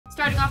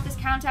Starting off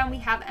this countdown, we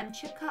have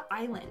Amchitka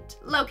Island.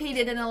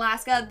 Located in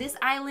Alaska, this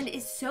island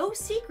is so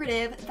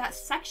secretive that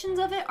sections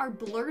of it are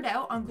blurred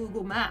out on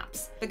Google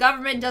Maps. The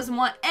government doesn't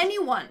want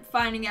anyone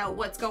finding out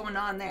what's going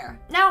on there.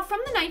 Now, from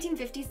the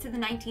 1950s to the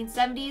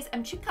 1970s,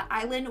 Amchitka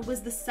Island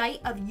was the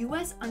site of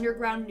US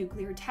underground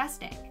nuclear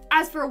testing.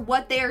 As for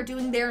what they are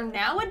doing there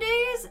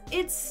nowadays,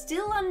 it's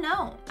still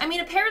unknown. I mean,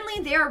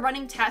 apparently they are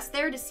running tests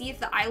there to see if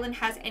the island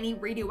has any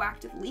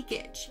radioactive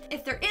leakage.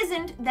 If there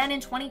isn't, then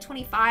in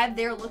 2025,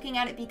 they're looking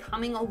at it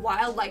becoming a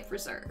wildlife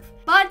reserve.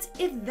 But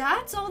if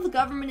that's all the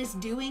government is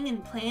doing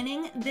and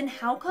planning, then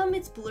how come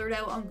it's blurred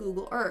out on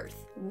Google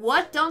Earth?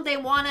 What don't they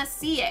want us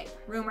seeing?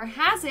 Rumor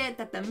has it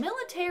that the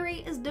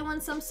military is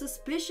doing some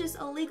suspicious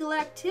illegal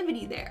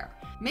activity there.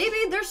 Maybe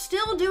they're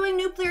still doing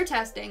nuclear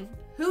testing.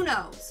 Who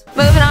knows?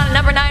 Moving on to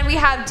number 9, we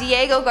have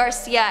Diego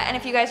Garcia, and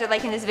if you guys are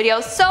liking this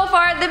video so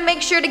far, then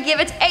make sure to give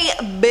it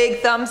a big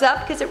thumbs up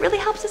because it really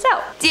helps us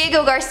out.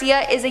 Diego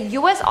Garcia is a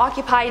US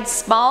occupied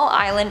small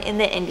island in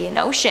the Indian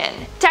Ocean.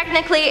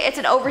 Technically, it's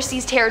an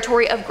overseas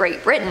territory of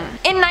Great Britain.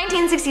 In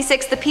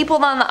 1966, the people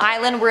on the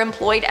island were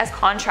employed as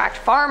contract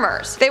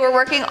farmers. They were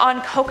working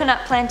on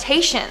coconut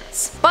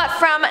plantations. But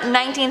from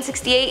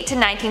 1968 to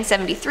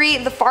 1973,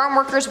 the farm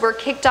workers were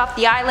kicked off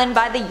the island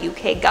by the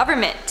UK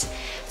government,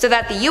 so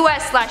that the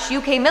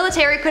US/UK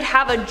military could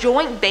have a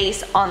joint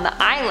base on the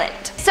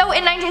island. So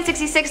in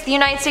 1966, the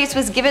United States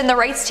was given the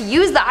rights to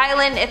use the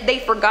island if they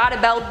forgot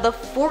about the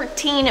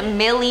 $14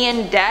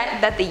 million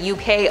debt that the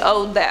UK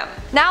owed them.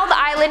 Now the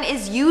island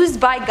is used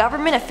by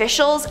government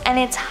officials and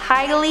it's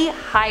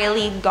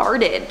highly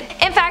guarded.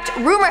 In fact,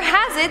 rumor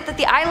has it that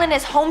the island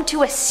is home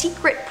to a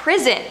secret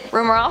prison.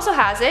 Rumor also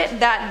has it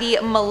that the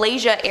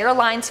Malaysia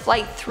Airlines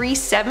Flight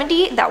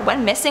 370 that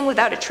went missing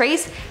without a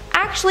trace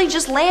actually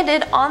just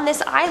landed on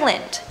this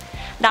island.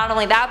 Not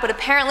only that, but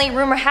apparently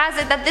rumor has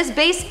it that this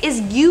base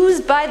is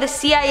used by the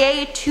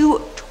CIA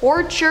to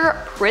torture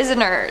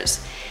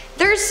prisoners.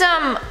 There's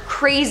some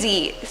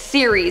crazy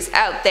theories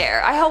out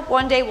there. I hope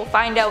one day we'll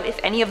find out if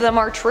any of them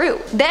are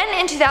true. Then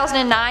in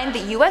 2009,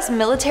 the US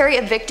military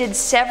evicted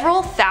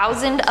several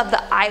thousand of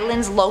the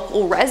island's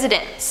local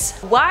residents.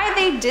 Why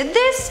they did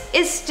this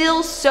is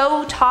still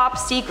so top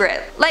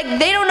secret. Like,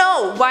 they don't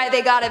know why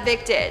they got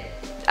evicted.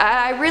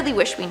 I really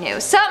wish we knew.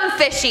 Something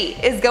fishy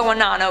is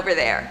going on over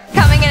there.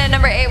 Coming in at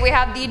number 8, we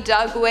have the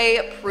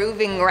Dugway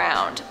Proving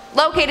Ground.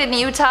 Located in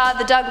Utah,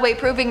 the Dugway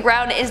Proving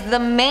Ground is the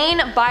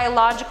main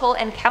biological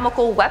and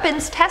chemical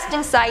weapons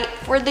testing site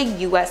for the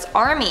US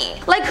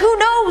Army. Like, who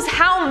knows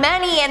how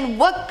many and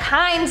what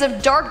kinds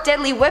of dark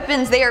deadly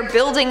weapons they are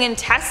building and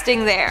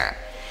testing there.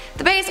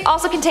 The base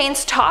also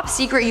contains top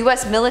secret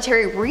US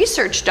military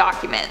research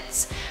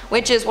documents,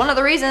 which is one of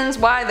the reasons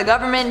why the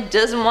government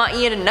doesn't want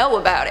you to know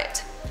about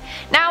it.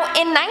 Now,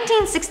 in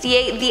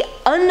 1968, the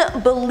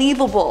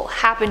unbelievable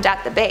happened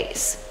at the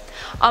base.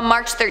 On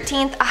March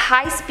 13th, a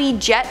high-speed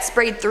jet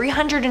sprayed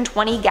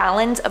 320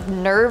 gallons of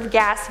nerve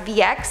gas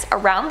VX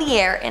around the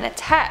air in a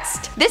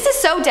test. This is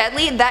so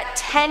deadly that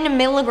 10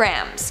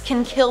 milligrams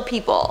can kill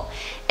people.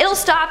 It'll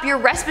stop your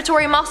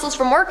respiratory muscles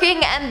from working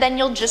and then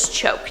you'll just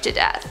choke to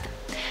death.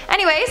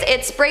 Anyways,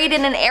 it sprayed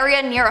in an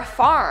area near a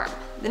farm.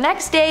 The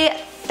next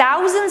day,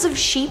 thousands of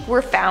sheep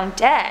were found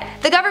dead.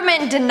 The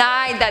government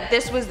denied that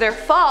this was their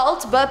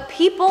fault, but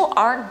people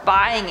aren't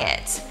buying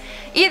it.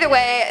 Either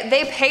way,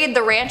 they paid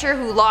the rancher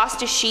who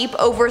lost a sheep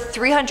over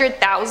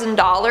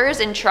 $300,000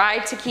 and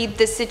tried to keep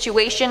this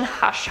situation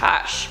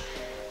hush-hush.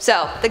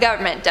 So the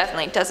government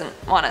definitely doesn't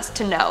want us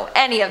to know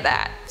any of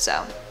that,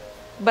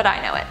 but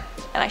I know it,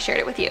 and I shared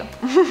it with you.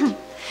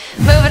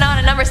 Moving on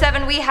to number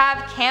 7, we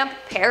have Camp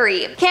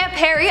Perry. Camp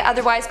Perry,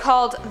 otherwise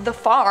called The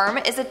Farm,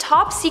 is a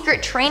top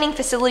secret training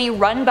facility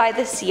run by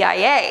the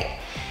CIA.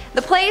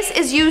 The place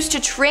is used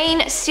to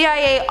train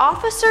CIA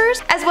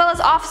officers as well as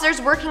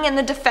officers working in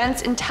the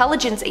Defense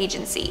Intelligence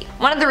Agency.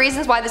 One of the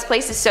reasons why this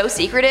place is so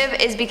secretive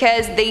is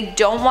because they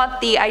don't want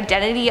the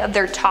identity of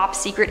their top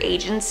secret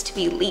agents to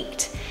be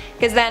leaked.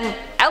 Because then,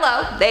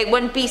 hello, they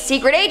wouldn't be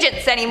secret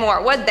agents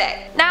anymore, would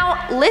they?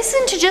 Now,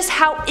 listen to just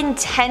how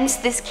intense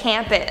this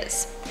camp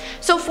is.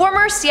 So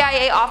former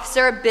CIA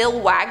officer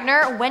Bill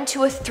Wagner went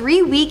to a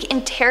 3-week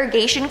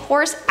interrogation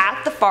course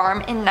at the farm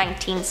in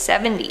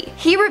 1970.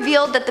 He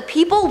revealed that the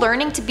people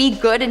learning to be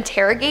good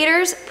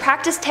interrogators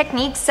practice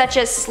techniques such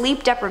as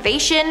sleep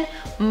deprivation,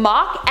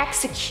 mock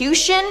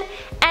execution,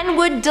 and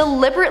would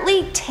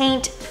deliberately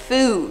taint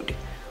food,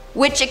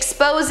 which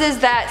exposes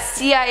that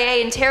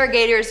CIA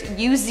interrogators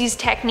use these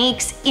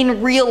techniques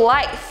in real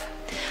life.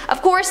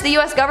 Of course, the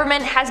US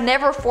government has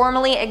never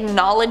formally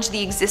acknowledged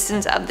the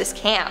existence of this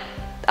camp,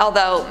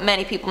 although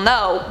many people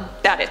know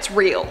that it's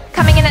real.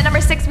 Coming in at number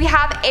 6, we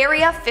have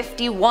Area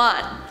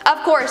 51.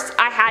 Of course,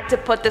 I had to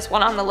put this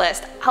one on the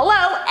list.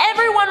 Hello,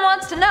 everyone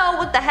wants to know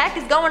what the heck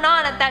is going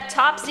on at that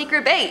top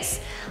secret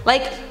base.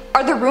 Like,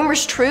 are the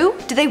rumors true?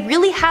 Do they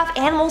really have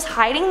animals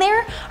hiding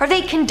there? Are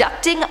they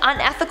conducting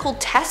unethical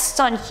tests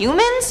on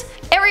humans?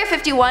 Area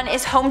 51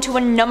 is home to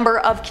a number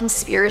of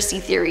conspiracy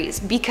theories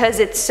because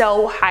it's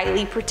so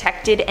highly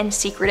protected and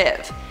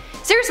secretive.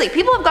 Seriously,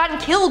 people have gotten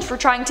killed for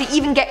trying to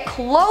even get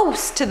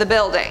close to the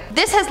building.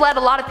 This has led a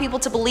lot of people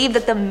to believe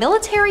that the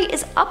military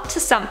is up to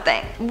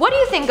something. What do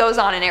you think goes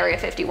on in Area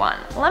 51?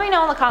 Let me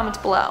know in the comments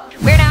below.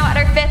 We're now at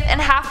our 5th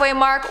and halfway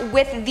mark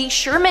with the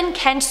Sherman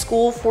Kent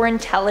School for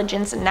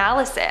Intelligence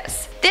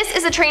Analysis. This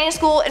is a training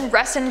school in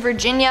Reston,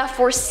 Virginia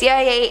for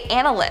CIA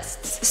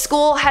analysts. The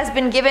school has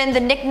been given the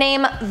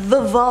nickname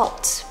The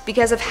Vault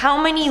because of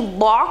how many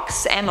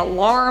locks and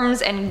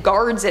alarms and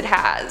guards it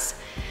has.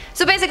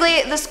 So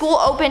basically, the school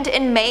opened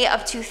in May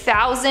of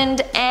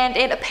 2000 and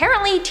it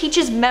apparently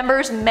teaches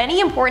members many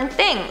important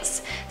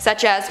things,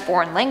 such as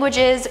foreign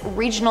languages,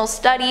 regional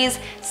studies,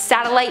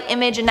 satellite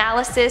image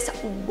analysis,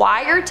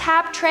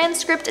 wiretap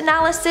transcript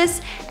analysis,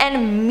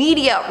 and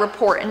media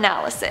report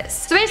analysis.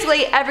 So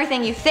basically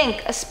everything you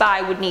think a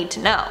spy would need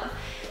to know.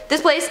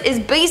 This place is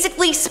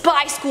basically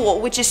spy school,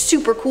 which is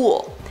super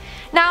cool.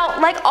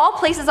 Now, like all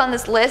places on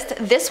this list,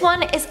 this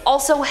one is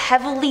also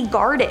heavily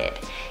guarded.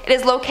 It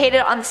is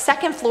located on the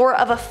 2nd floor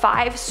of a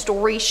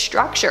 5-story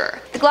structure.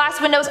 The glass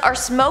windows are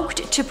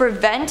smoked to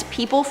prevent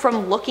people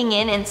from looking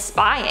in and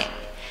spying.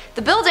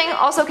 The building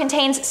also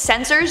contains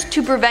sensors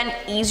to prevent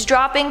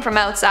eavesdropping from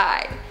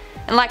outside.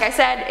 And like I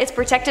said, it's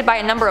protected by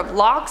a number of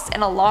locks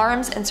and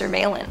alarms and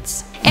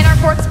surveillance. In our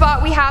 4th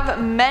spot, we have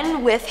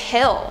Menwith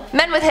Hill.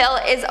 Menwith Hill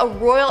is a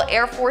Royal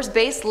Air Force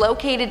base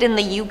located in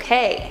the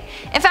UK.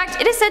 In fact,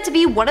 it is said to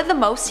be one of the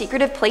most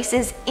secretive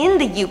places in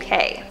the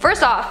UK.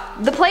 First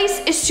off, the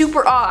place is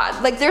super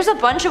odd. Like, there's a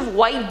bunch of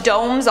white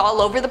domes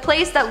all over the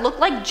place that look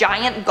like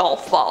giant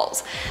golf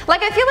balls.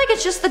 Like, I feel like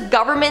it's just the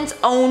government's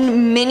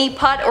own mini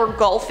putt or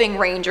golfing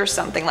range or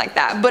something like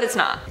that, but it's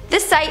not.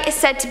 This site is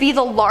said to be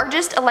the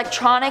largest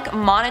electronic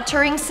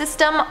monitoring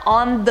system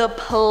on the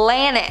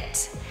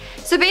planet.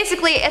 So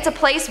basically, it's a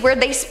place where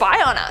they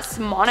spy on us,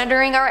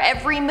 monitoring our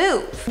every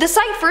move. The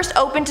site first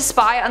opened to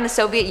spy on the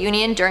Soviet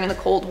Union during the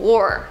Cold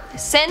War.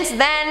 Since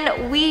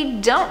then, we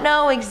don't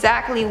know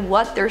exactly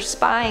what they're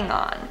spying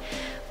on.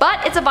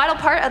 But it's a vital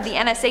part of the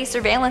NSA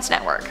surveillance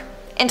network.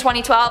 In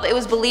 2012, it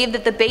was believed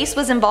that the base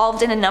was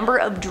involved in a number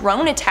of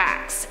drone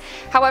attacks.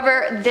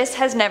 However, this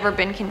has never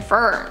been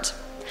confirmed.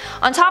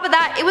 On top of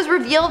that, it was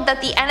revealed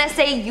that the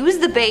NSA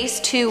used the base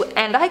to,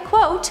 and I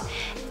quote,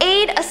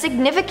 aid a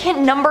significant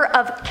number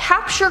of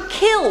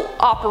capture-kill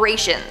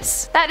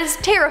operations. That is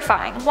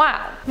terrifying,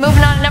 wow.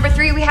 Moving on to number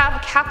 3, we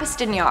have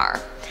Kapustin Yar.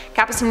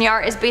 Kapustin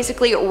Yar is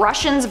basically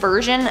Russians'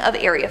 version of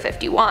Area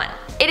 51.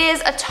 It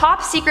is a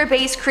top-secret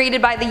base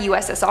created by the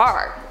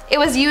USSR. It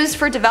was used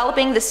for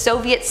developing the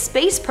Soviet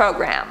space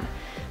program.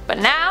 But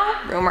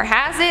now, rumor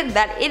has it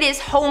that it is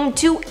home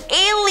to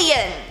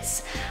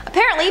aliens.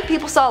 Apparently,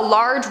 people saw a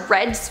large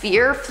red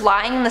sphere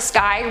flying in the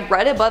sky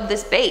right above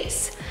this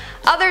base.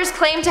 Others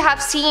claim to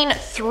have seen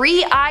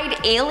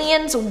 3-eyed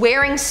aliens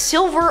wearing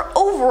silver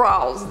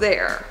overalls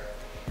there.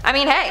 I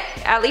mean, hey,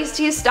 at least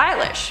he's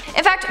stylish.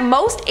 In fact,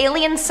 most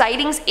alien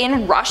sightings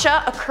in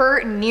Russia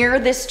occur near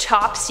this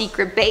top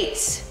secret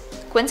base.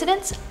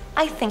 Coincidence?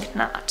 I think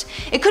not.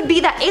 It could be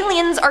that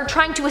aliens are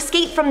trying to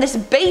escape from this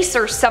base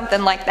or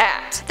something like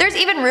that. There's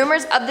even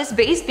rumors of this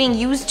base being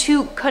used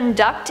to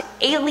conduct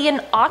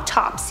alien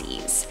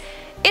autopsies.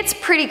 It's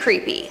pretty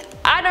creepy.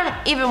 I don't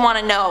even want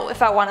to know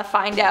if I want to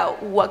find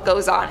out what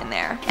goes on in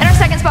there. In our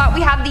 2nd spot,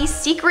 we have the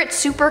secret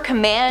super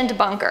command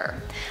bunker.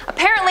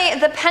 Apparently,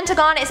 the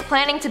Pentagon is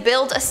planning to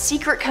build a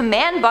secret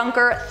command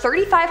bunker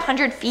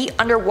 3,500 feet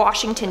under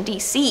Washington,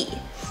 D.C.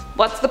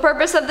 What's the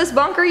purpose of this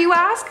bunker, you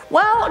ask?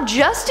 Well,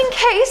 just in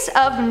case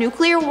of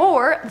nuclear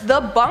war,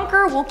 the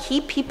bunker will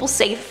keep people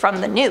safe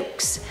from the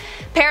nukes.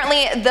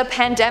 Apparently, the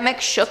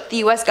pandemic shook the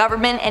US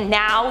government and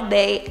now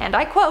they, and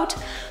I quote,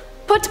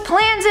 put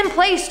plans in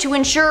place to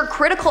ensure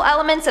critical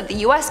elements of the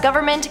US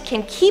government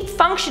can keep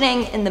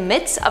functioning in the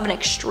midst of an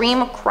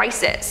extreme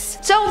crisis.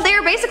 So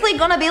they're basically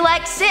gonna be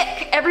like,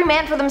 sick, every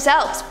man for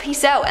themselves,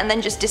 peace out, and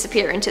then just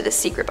disappear into this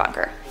secret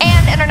bunker.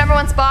 And in our number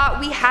 1 spot,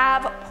 we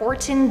have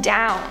Porton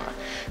Down.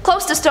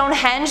 Close to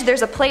Stonehenge,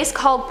 there's a place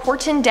called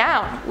Porton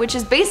Down, which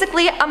is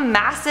basically a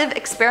massive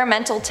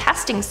experimental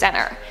testing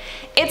center.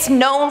 It's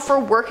known for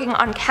working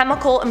on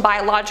chemical and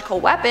biological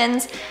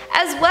weapons,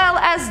 as well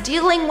as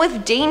dealing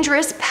with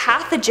dangerous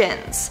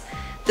pathogens.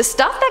 The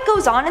stuff that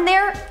goes on in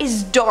there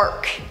is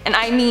dark, and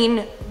I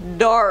mean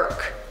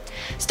dark.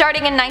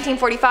 Starting in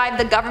 1945,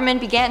 the government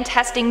began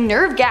testing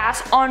nerve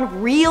gas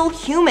on real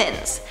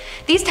humans.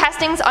 These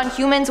testings on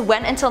humans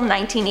went until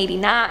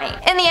 1989.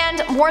 In the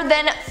end, more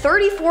than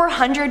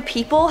 3,400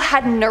 people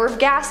had nerve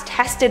gas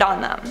tested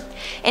on them.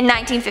 In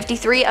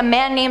 1953, a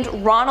man named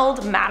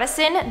Ronald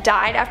Madison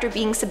died after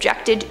being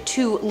subjected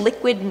to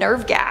liquid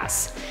nerve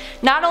gas.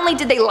 Not only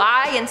did they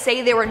lie and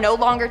say they were no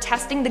longer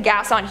testing the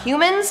gas on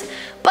humans,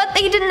 but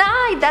they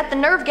denied that the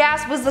nerve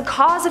gas was the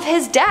cause of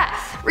his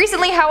death.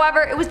 Recently,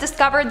 however, it was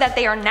discovered that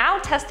they are now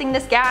testing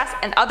this gas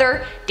and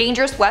other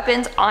dangerous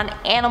weapons on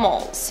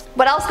animals.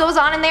 What else goes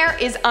on in there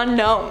is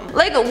unknown.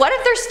 Like, what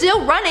if they're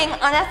still running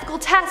unethical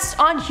tests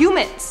on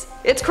humans?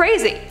 It's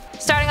crazy.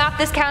 Starting off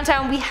this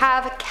countdown, we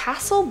have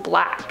Castle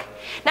Black.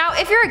 Now,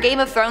 if you're a Game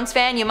of Thrones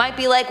fan, you might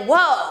be like,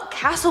 whoa,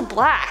 Castle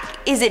Black,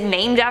 is it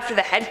named after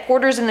the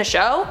headquarters in the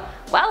show?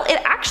 Well,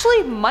 it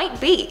actually might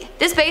be.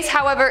 This base,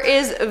 however,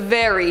 is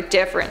very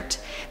different.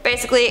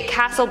 Basically,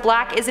 Castle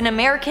Black is an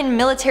American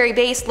military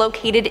base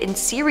located in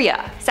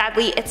Syria.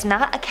 Sadly, it's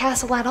not a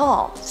castle at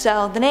all,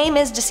 so the name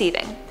is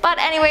deceiving. But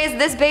anyways,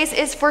 this base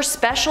is for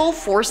Special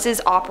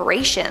Forces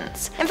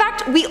operations. In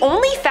fact, we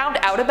only found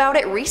out about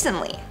it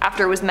recently,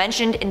 after it was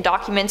mentioned in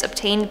documents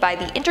obtained by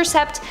The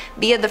Intercept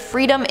via the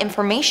Freedom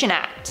Information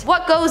Act.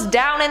 What goes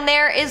down in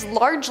there is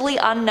largely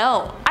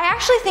unknown. I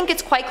actually think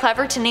it's quite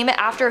clever to name it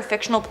after a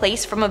fictional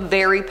place from a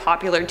very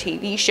popular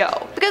TV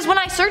show, because when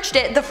I searched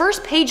it, the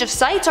first page of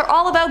sites are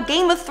all about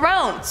Game of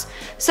Thrones.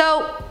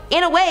 So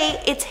in a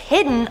way, it's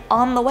hidden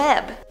on the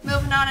web.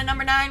 Moving on to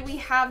number 9, we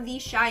have the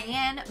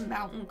Cheyenne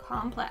Mountain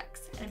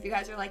Complex. And if you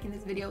guys are liking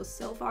this video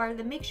so far,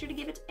 then make sure to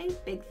give it a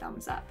big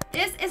thumbs up.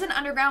 This is an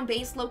underground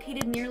base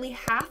located nearly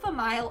half a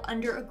mile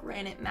under a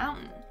granite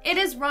mountain. It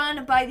is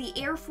run by the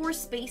Air Force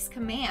Space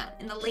Command.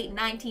 In the late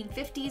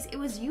 1950s, it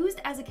was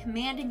used as a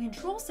command and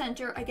control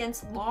center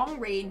against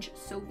long-range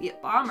Soviet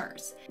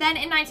bombers. Then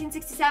in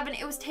 1967,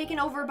 it was taken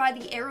over by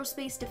the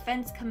Aerospace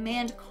Defense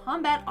Command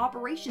Combat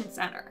Operations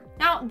Center.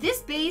 Now,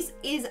 this base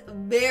is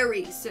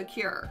very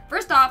secure.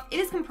 First off, it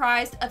is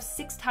comprised of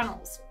 6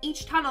 tunnels.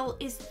 Each tunnel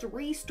is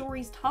 3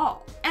 stories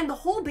tall, and the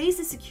whole base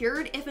is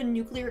secured if a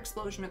nuclear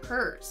explosion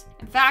occurs.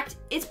 In fact,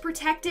 it's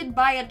protected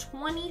by a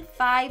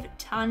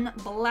 25-ton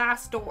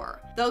blast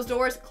door. Those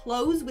doors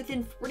close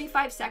within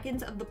 45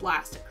 seconds of the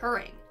blast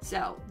occurring,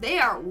 so they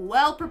are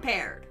well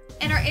prepared.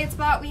 In our 8th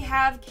spot, we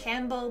have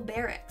Campbell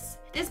Barracks.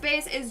 This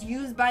base is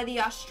used by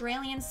the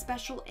Australian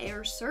Special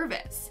Air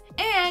Service,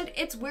 and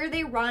it's where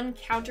they run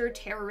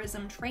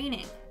counter-terrorism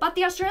training. But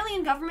the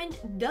Australian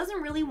government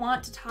doesn't really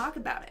want to talk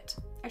about it.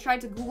 I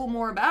tried to Google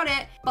more about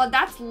it, but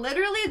that's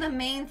literally the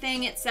main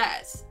thing it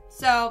says.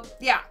 So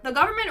yeah, the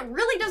government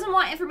really doesn't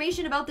want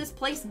information about this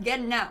place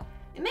getting out.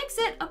 It makes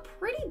it a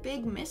pretty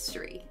big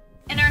mystery.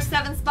 In our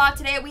 7th spot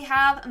today, we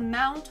have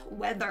Mount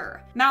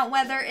Weather. Mount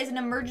Weather is an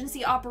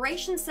emergency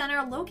operations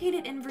center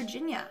located in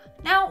Virginia.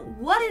 Now,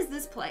 what is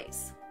this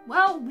place?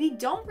 Well, we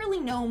don't really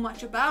know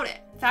much about it.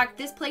 In fact,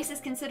 this place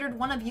is considered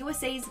one of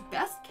USA's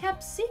best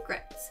kept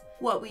secrets.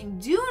 What we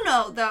do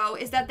know, though,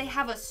 is that they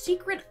have a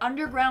secret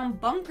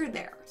underground bunker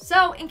there.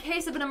 So, in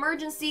case of an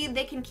emergency,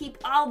 they can keep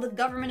all the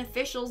government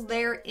officials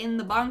there in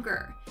the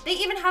bunker. They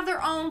even have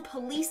their own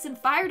police and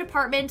fire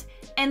department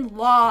and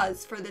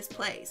laws for this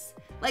place.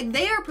 Like,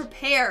 they are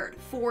prepared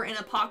for an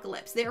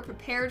apocalypse. They are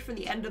prepared for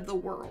the end of the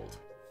world.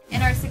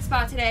 In our 6th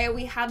spot today,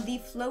 we have the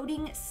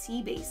floating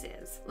sea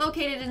bases.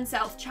 Located in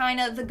South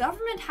China, the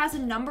government has a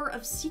number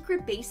of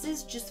secret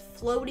bases just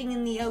floating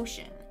in the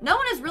ocean. No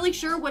one is really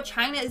sure what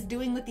China is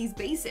doing with these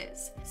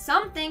bases.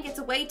 Some think it's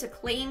a way to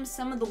claim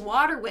some of the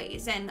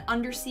waterways and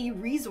undersea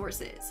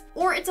resources,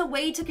 or it's a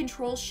way to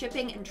control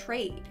shipping and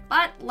trade.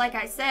 But like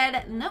I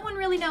said, no one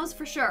really knows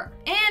for sure.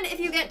 And if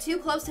you get too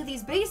close to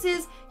these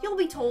bases, you'll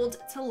be told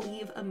to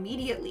leave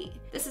immediately.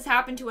 This has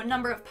happened to a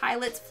number of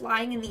pilots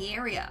flying in the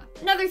area.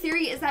 Another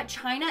theory is that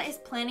China is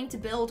planning to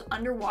build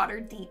underwater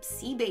deep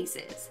sea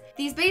bases.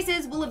 These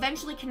bases will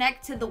eventually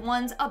connect to the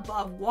ones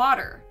above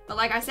water. But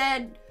like I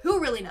said, who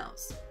really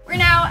knows? We're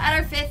now at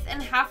our 5th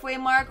and halfway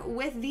mark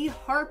with the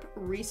HAARP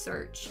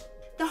research.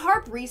 The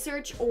HAARP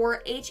research,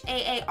 or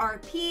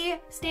HAARP,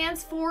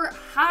 stands for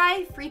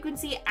High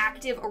Frequency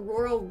Active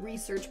Auroral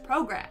Research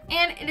Program,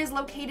 and it is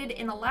located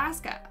in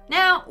Alaska.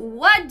 Now,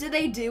 what do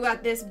they do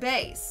at this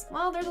base?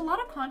 Well, there's a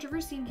lot of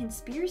controversy and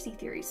conspiracy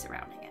theories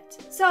surrounding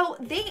it. So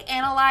they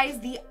analyze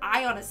the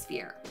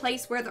ionosphere, a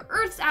place where the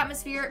Earth's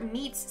atmosphere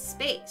meets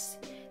space.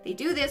 They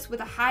do this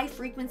with a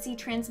high-frequency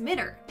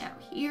transmitter. Now,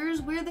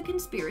 here's where the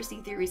conspiracy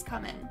theories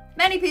come in.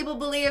 Many people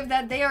believe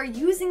that they are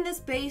using this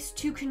base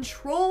to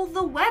control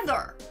the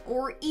weather,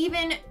 or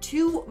even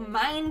to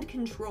mind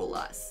control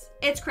us.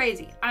 It's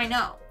crazy, I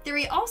know.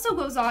 Theory also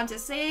goes on to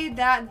say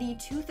that the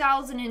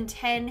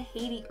 2010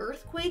 Haiti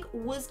earthquake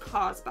was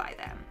caused by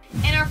them.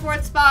 In our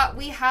 4th spot,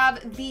 we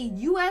have the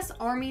U.S.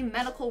 Army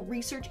Medical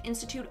Research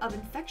Institute of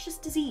Infectious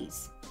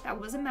Disease. That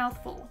was a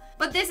mouthful.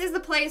 But this is the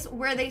place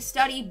where they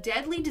study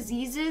deadly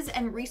diseases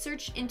and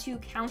research into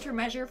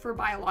countermeasure for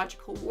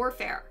biological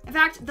warfare. In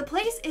fact, the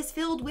place is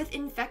filled with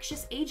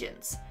infectious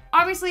agents.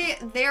 Obviously,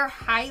 they're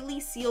highly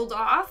sealed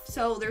off,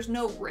 so there's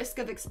no risk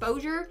of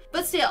exposure.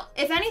 But still,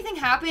 if anything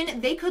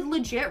happened, they could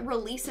legit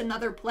release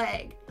another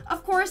plague.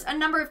 Of course, a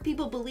number of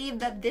people believe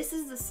that this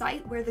is the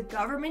site where the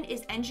government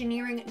is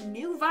engineering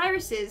new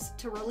viruses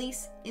to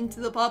release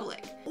into the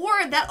public.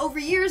 Or that over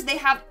years they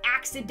have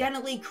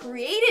accidentally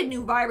created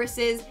new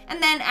viruses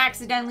and then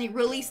accidentally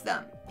released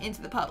them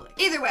into the public.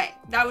 Either way,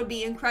 that would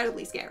be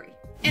incredibly scary.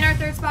 In our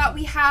 3rd spot,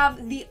 we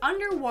have the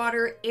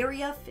underwater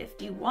Area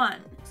 51.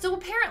 So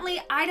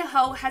apparently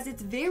Idaho has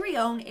its very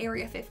own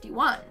Area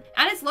 51,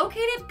 and it's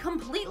located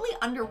completely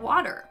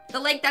underwater. The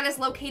lake that it's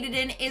located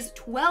in is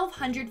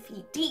 1,200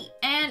 feet deep,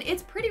 and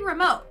it's pretty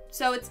remote.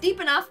 So it's deep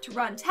enough to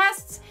run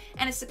tests,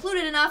 and it's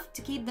secluded enough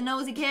to keep the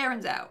nosy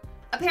Karens out.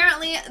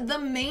 Apparently, the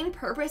main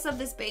purpose of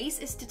this base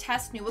is to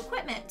test new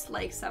equipment,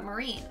 like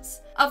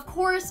submarines. Of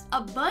course,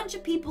 a bunch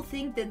of people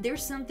think that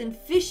there's something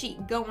fishy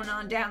going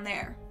on down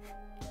there.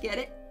 Get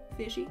it?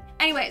 Fishy?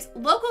 Anyways,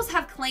 locals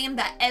have claimed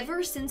that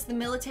ever since the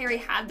military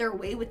had their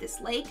way with this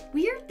lake,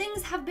 weird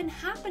things have been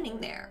happening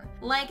there,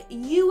 like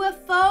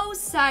UFO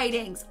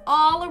sightings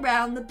all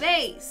around the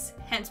base.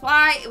 Hence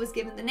why it was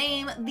given the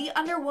name the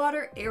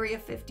Underwater Area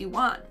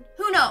 51.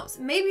 Who knows,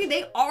 maybe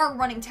they are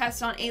running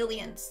tests on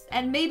aliens,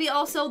 and maybe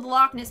also the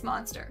Loch Ness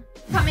Monster.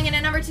 Coming in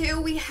at number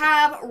 2, we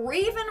have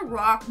Raven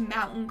Rock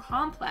Mountain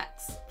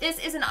Complex. This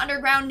is an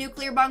underground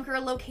nuclear bunker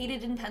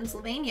located in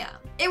Pennsylvania.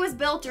 It was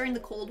built during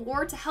the Cold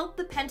War to help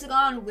the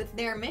Pentagon with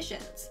their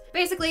missions.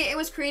 Basically, it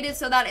was created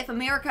so that if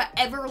America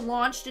ever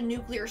launched a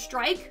nuclear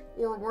strike,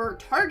 or were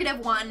target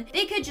of one,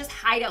 they could just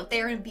hide out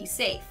there and be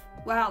safe,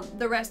 while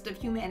the rest of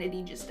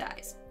humanity just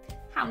dies.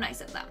 How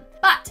nice of them.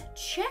 But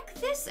check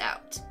this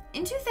out.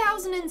 In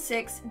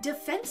 2006,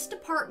 Defense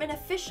Department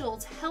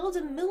officials held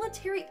a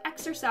military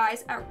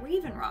exercise at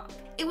Raven Rock.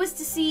 It was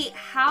to see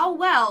how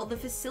well the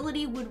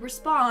facility would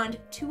respond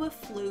to a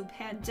flu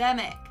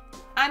pandemic.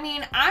 I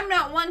mean, I'm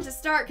not one to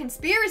start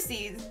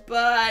conspiracies,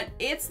 but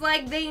it's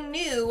like they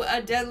knew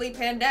a deadly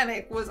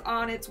pandemic was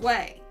on its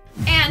way.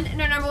 And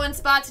in our number 1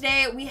 spot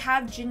today, we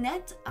have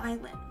Jeannette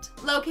Island.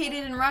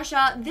 Located in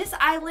Russia, this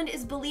island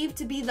is believed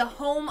to be the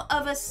home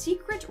of a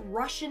secret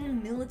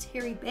Russian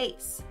military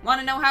base. Want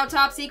to know how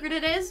top secret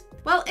it is?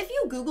 Well, if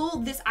you Google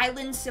this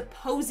island's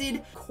supposed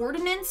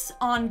coordinates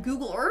on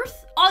Google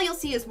Earth, all you'll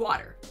see is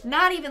water,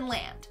 not even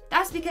land.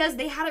 That's because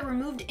they had it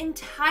removed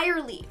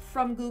entirely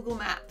from Google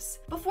Maps.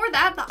 Before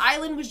that, the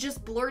island was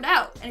just blurred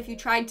out, and if you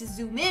tried to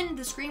zoom in,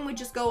 the screen would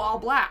just go all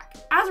black.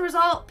 As a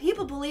result,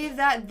 people believe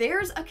that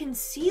there's a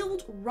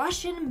concealed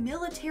Russian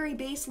military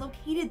base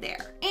located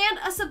there, and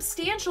a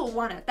substantial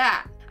one at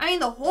that. I mean,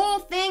 the whole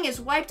thing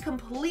is wiped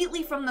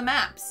completely from the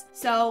maps,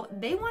 so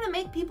they want to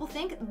make people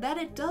think that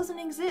it doesn't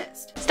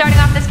exist. Starting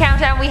off this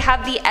countdown, we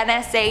have the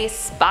NSA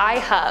spy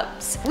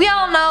hubs. We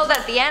all know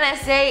that the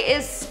NSA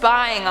is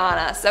spying on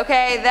us,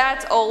 okay?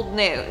 That's old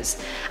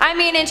news. I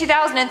mean, in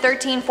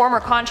 2013,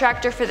 former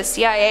contractor for the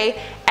CIA,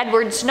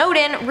 Edward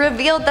Snowden,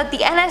 revealed that the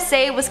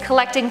NSA was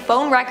collecting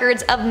phone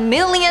records of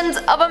millions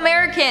of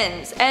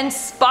Americans and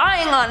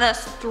spying on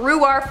us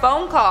through our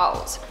phone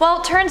calls.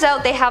 Well, it turns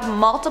out they have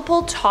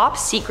multiple top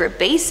secret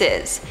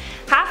bases.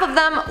 Half of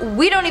them,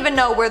 we don't even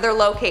know where they're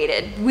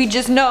located. We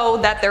just know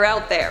that they're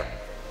out there.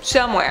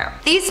 Somewhere.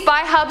 These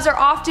spy hubs are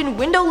often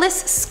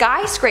windowless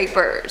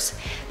skyscrapers.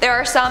 There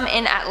are some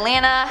in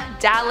Atlanta,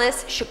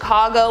 Dallas,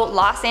 Chicago,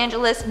 Los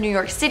Angeles, New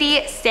York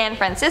City, San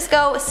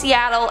Francisco,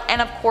 Seattle,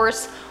 and of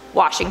course,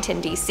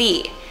 Washington,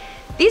 D.C.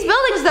 These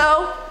buildings,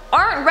 though,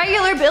 aren't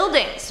regular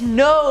buildings.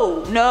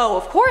 No,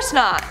 of course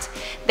not.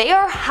 They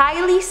are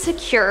highly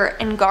secure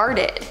and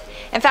guarded.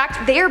 In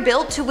fact, they are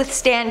built to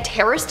withstand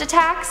terrorist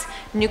attacks,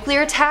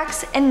 nuclear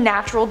attacks, and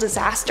natural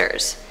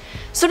disasters.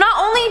 So not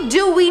only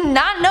do we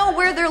not know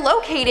where they're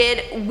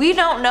located, we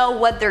don't know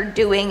what they're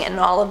doing in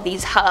all of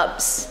these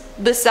hubs,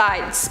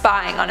 besides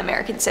spying on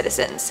American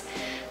citizens.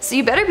 So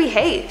you better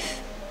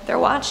behave. They're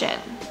watching.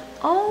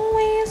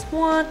 Always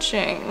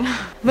watching.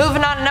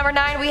 Moving on to number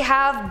 9, we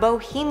have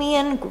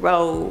Bohemian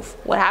Grove.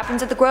 What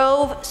happens at the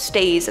Grove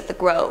stays at the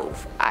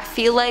Grove. I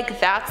feel like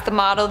that's the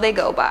motto they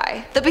go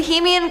by. The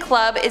Bohemian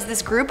Club is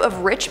this group of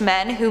rich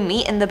men who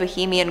meet in the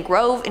Bohemian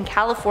Grove in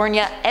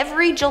California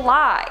every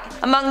July.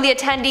 Among the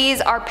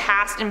attendees are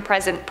past and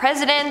present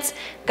presidents,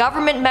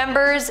 government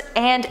members,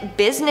 and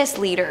business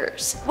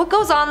leaders. What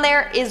goes on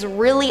there is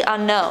really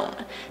unknown.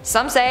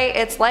 Some say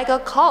it's like a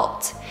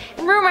cult.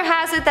 And rumor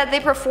has it that they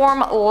perform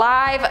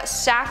live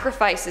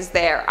sacrifices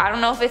there. I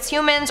don't know if it's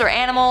humans or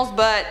animals,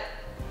 but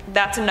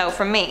that's a no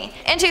from me.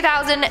 In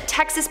 2000,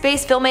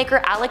 Texas-based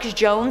filmmaker Alex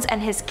Jones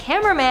and his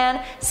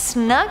cameraman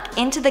snuck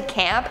into the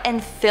camp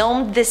and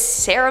filmed this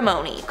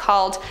ceremony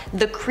called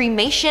the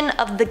Cremation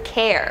of the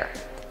Care.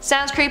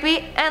 Sounds creepy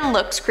and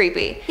looks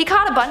creepy. He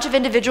caught a bunch of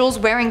individuals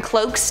wearing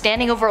cloaks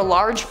standing over a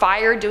large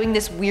fire doing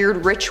this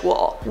weird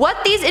ritual.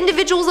 What these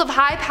individuals of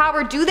high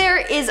power do there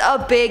is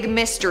a big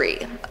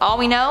mystery. All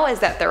we know is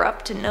that they're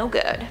up to no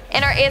good.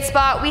 In our 8th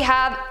spot, we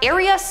have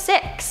Area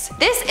 6.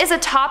 This is a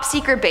top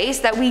secret base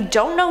that we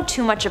don't know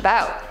too much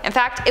about. In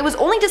fact, it was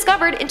only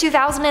discovered in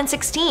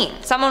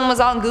 2016. Someone was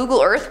on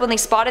Google Earth when they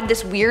spotted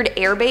this weird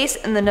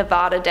airbase in the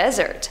Nevada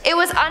desert. It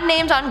was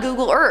unnamed on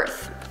Google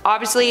Earth.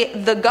 Obviously,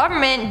 the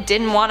government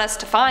didn't want us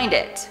to find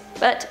it,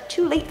 but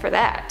too late for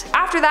that.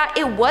 After that,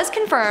 it was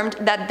confirmed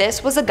that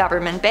this was a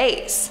government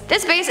base.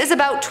 This base is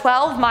about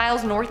 12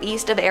 miles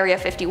northeast of Area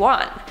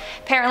 51.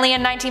 Apparently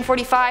in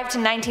 1945 to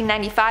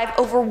 1995,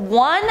 over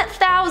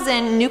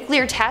 1,000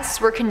 nuclear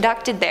tests were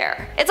conducted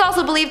there. It's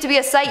also believed to be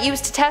a site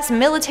used to test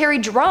military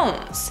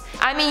drones.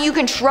 I mean, you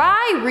can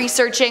try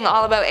researching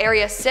all about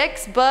Area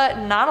 6, but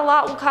not a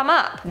lot will come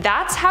up.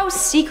 That's how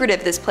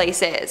secretive this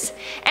place is.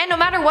 And no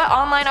matter what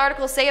online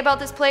articles say about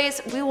this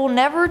place, we will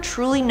never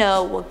truly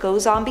know what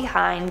goes on behind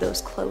behind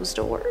those closed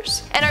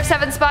doors. In our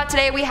 7th spot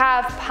today we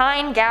have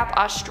Pine Gap,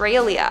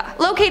 Australia.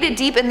 Located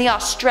deep in the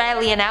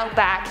Australian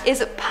outback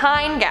is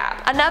Pine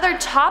Gap, another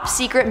top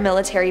secret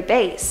military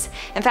base.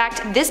 In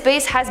fact, this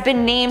base has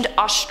been named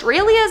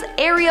Australia's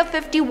Area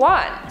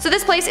 51. So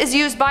this place is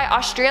used by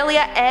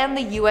Australia and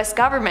the US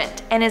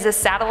government and is a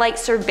satellite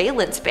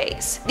surveillance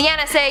base. The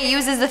NSA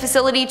uses the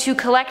facility to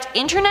collect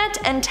internet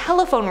and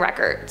telephone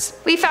records.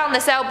 We found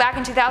this out back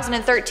in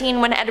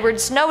 2013 when Edward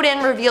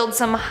Snowden revealed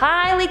some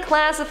highly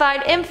classified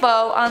info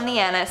on the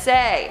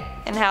NSA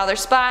and how they're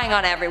spying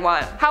on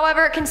everyone.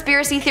 However,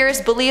 conspiracy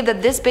theorists believe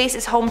that this base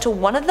is home to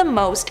one of the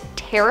most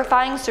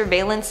terrifying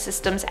surveillance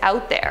systems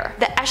out there,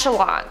 the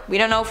Echelon. We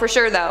don't know for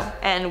sure though,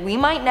 and we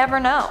might never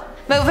know.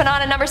 Moving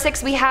on to number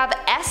 6 we have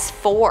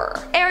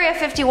S4. Area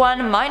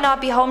 51 might not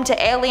be home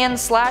to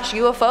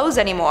aliens/UFOs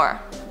anymore.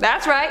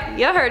 That's right,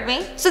 you heard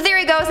me. So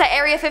theory goes that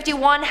Area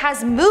 51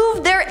 has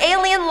moved their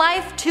alien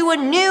life to a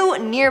new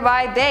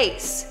nearby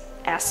base.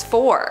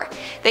 S4.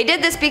 They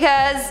did this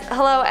because,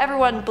 hello,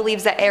 everyone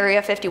believes that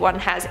Area 51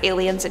 has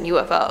aliens and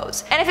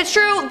UFOs. And if it's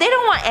true, they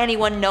don't want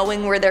anyone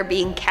knowing where they're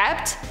being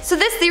kept. So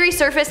this theory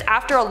surfaced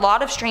after a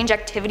lot of strange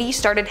activity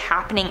started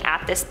happening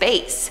at this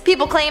base.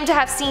 People claim to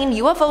have seen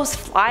UFOs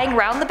flying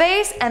around the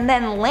base and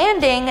then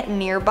landing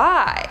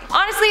nearby.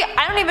 Honestly,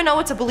 I don't even know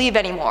what to believe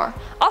anymore.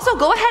 Also,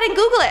 go ahead and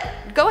Google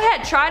it. Go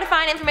ahead, try to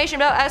find information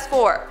about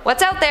S4.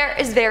 What's out there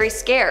is very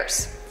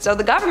scarce. So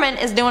the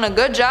government is doing a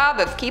good job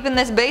of keeping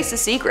this base a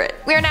secret.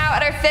 We are now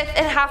at our 5th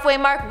and halfway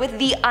mark with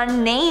the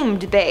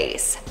unnamed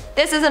base.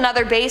 This is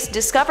another base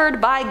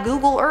discovered by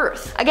Google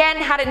Earth. Again,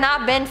 had it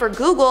not been for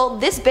Google,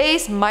 this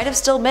base might have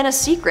still been a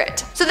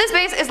secret. So this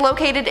base is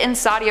located in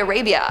Saudi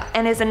Arabia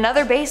and is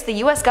another base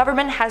the US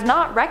government has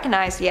not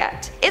recognized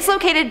yet. It's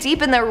located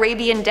deep in the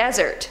Arabian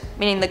Desert,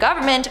 meaning the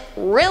government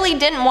really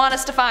didn't want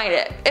us to find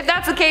it. If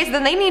that's the case,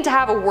 then they need to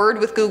have a word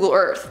with Google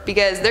Earth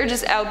because they're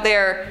just out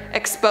there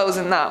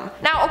exposing them.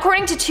 Now,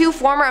 according to 2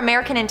 former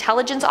American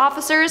intelligence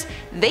officers,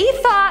 they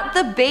thought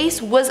the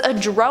base was a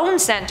drone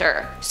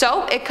center.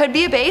 So it could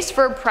be a base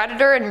for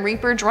Predator and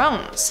Reaper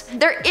drones.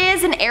 There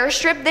is an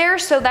airstrip there,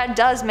 so that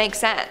does make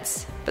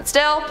sense. But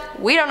still,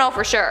 we don't know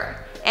for sure.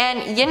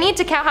 And you need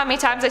to count how many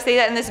times I say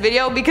that in this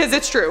video because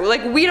it's true.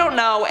 Like, we don't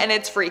know and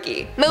it's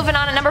freaky. Moving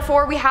on to number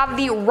 4, we have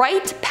the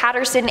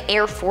Wright-Patterson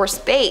Air Force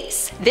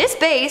Base. This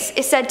base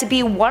is said to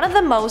be one of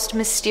the most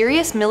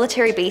mysterious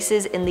military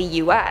bases in the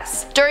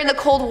US. During the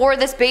Cold War,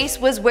 this base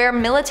was where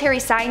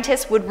military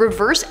scientists would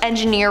reverse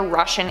engineer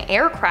Russian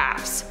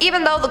aircrafts.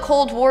 Even though the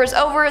Cold War is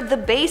over, the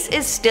base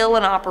is still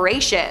in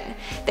operation.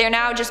 They're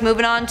now just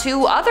moving on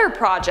to other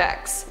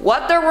projects.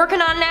 What they're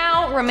working on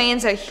now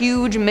remains a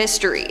huge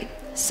mystery.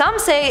 Some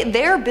say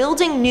they're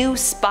building new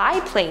spy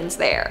planes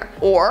there,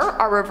 or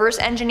are reverse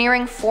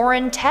engineering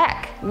foreign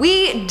tech.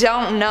 We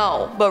don't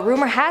know, but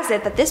rumor has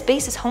it that this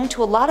base is home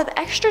to a lot of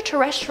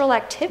extraterrestrial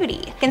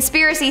activity.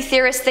 Conspiracy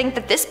theorists think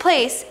that this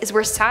place is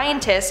where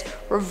scientists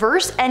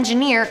reverse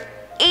engineer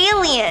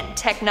alien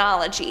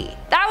technology.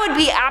 That would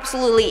be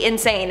absolutely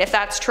insane if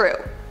that's true.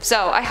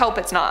 So I hope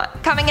it's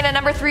not. Coming in at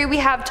number 3, we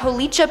have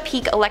Tolicha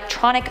Peak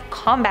Electronic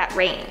Combat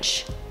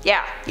Range.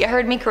 Yeah, you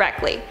heard me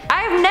correctly.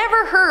 I've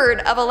never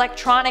heard of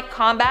electronic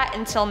combat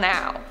until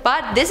now,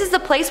 but this is the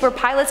place where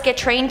pilots get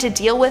trained to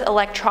deal with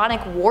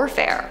electronic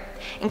warfare.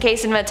 In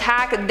case of an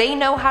attack, they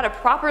know how to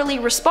properly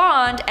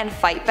respond and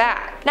fight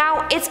back.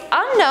 Now, it's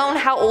unknown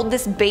how old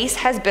this base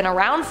has been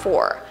around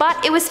for,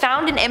 but it was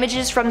found in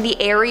images from the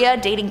area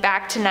dating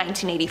back to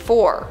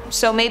 1984,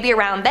 so maybe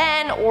around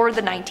then or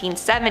the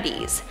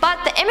 1970s.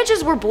 But the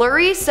images were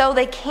blurry, so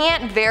they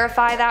can't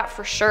verify that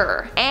for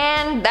sure.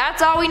 And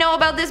that's all we know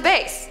about this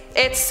base.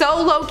 It's so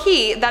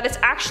low-key that it's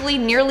actually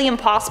nearly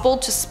impossible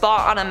to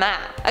spot on a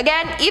map.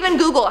 Again, even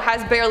Google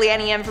has barely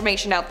any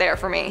information out there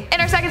for me.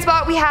 In our 2nd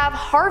spot, we have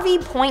Harvey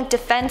Point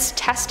Defense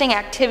Testing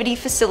Activity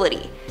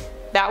Facility.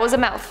 That was a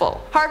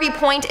mouthful. Harvey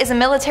Point is a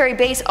military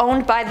base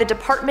owned by the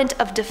Department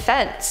of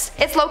Defense.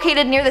 It's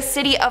located near the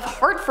city of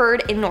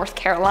Hartford in North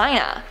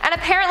Carolina. And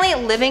apparently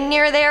living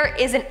near there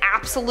is an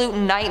absolute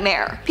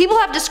nightmare. People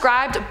have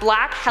described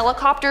black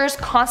helicopters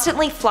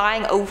constantly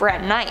flying over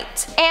at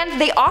night.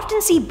 And they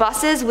often see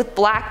buses with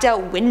blacked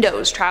out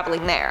windows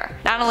traveling there.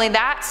 Not only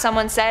that,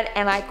 someone said,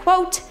 and I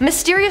quote,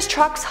 "Mysterious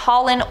trucks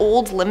haul in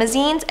old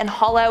limousines and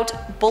haul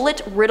out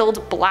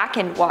bullet-riddled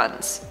blackened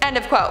ones." End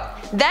of quote.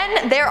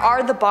 Then there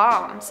are the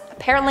bombs.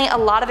 Apparently a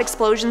lot of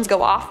explosions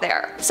go off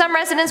there. Some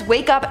residents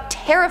wake up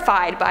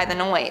terrified by the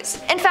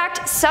noise. In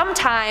fact,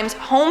 sometimes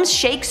homes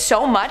shake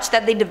so much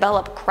that they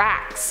develop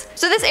cracks.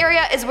 So this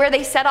area is where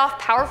they set off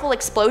powerful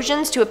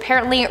explosions to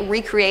apparently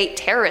recreate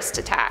terrorist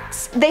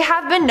attacks. They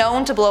have been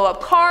known to blow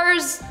up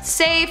cars,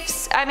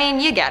 safes, I mean,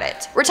 you get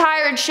it.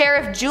 Retired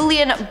Sheriff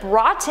Julian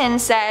Broughton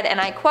said,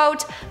 and I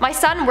quote, "My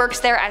son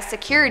works there as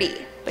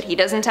security. but he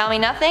doesn't tell me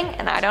nothing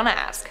and I don't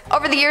ask.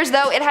 Over the years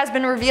though, it has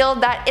been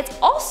revealed that it's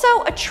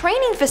also a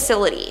training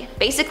facility,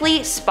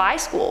 basically spy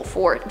school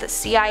for the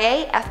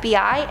CIA,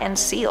 FBI, and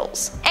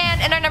SEALs.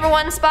 And in our number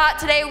 1 spot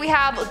today we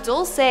have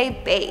Dulce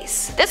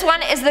Base. This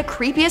one is the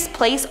creepiest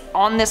place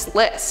on this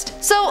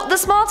list. So the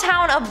small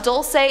town of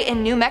Dulce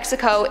in New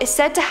Mexico is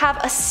said to have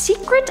a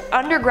secret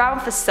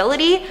underground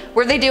facility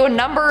where they do a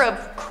number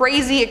of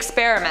crazy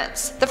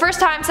experiments. The first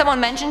time someone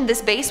mentioned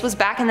this base was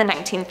back in the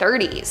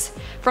 1930s.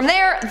 From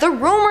there, the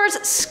rumors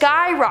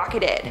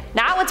skyrocketed.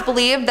 Now it's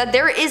believed that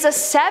there is a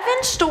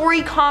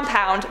 7-story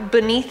compound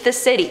beneath the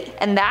city,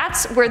 and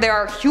that's where there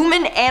are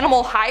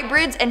human-animal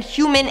hybrids and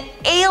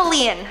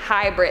human-alien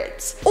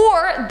hybrids.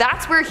 Or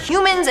that's where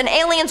humans and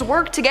aliens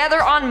work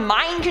together on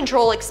mind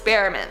control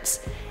experiments.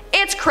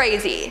 It's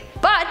crazy.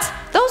 But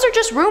those are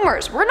just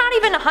rumors. We're not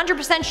even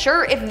 100%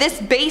 sure if this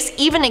base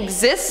even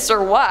exists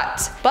or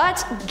what.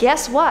 But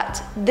guess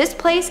what? This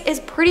place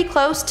is pretty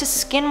close to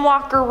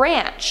Skinwalker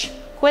Ranch.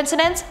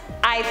 Coincidence?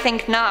 I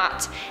think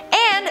not.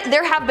 And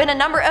there have been a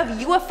number of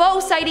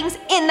UFO sightings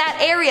in that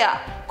area.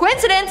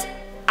 Coincidence?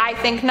 I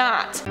think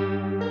not.